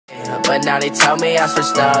but now they tell me I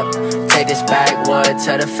switched up. Take this backwood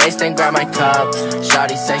to the face, then grab my cup.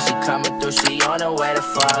 Shawty say she coming through, she on her way to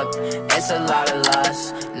fuck. It's a lot of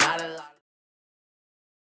lust, not a lot.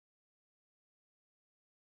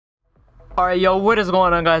 Alright, yo, what is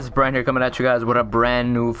going on, guys? Brian here, coming at you guys with a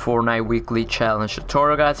brand new Fortnite weekly challenge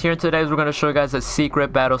tutorial, guys. Here today we're going to show you guys a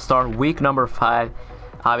secret battle star week number 5,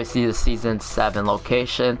 obviously the season 7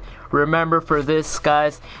 location. Remember, for this,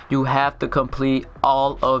 guys, you have to complete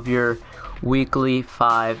all of your weekly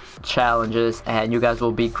 5 challenges, and you guys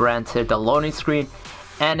will be granted the loading screen,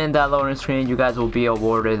 and in that loading screen you guys will be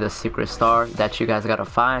awarded the secret star that you guys gotta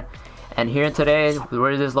find. And here today,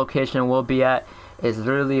 where this location will be at is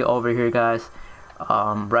literally over here, guys,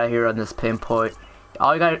 right here on this pinpoint.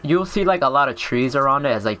 You'll see like a lot of trees around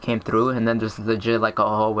it as I came through, and then there's legit like a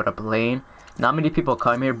hole with a plane. Not many people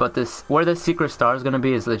come here, but this, where the secret star is gonna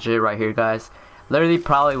be, is legit right here, guys. Literally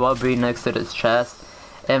probably will be next to this chest.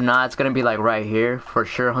 If not, it's gonna be like right here for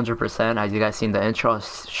sure, 100%. As you guys seen the intro, I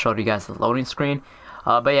showed you guys the loading screen.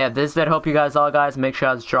 But yeah, if this did help you guys all, guys, make sure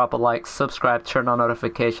you guys drop a like, subscribe, turn on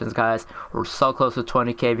notifications, guys. We're so close to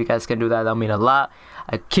 20k. If you guys can do that, that'll mean a lot.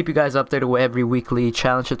 I keep you guys updated with every weekly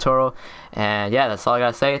challenge tutorial. And yeah, that's all I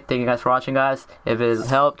gotta say. Thank you guys for watching, guys. If it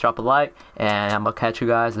helped, drop a like, and I'm gonna catch you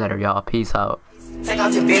guys later, y'all. Peace out. Take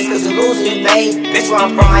out your bitch cause you losing your face. Bitch, where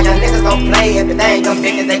I'm from, my young niggas don't play. If it ain't them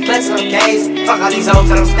niggas, they clutching them K's. Fuck all these hoes,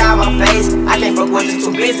 let them style my face. I can't fuck with you,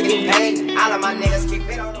 too busy getting paid. All of my niggas keep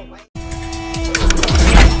it on the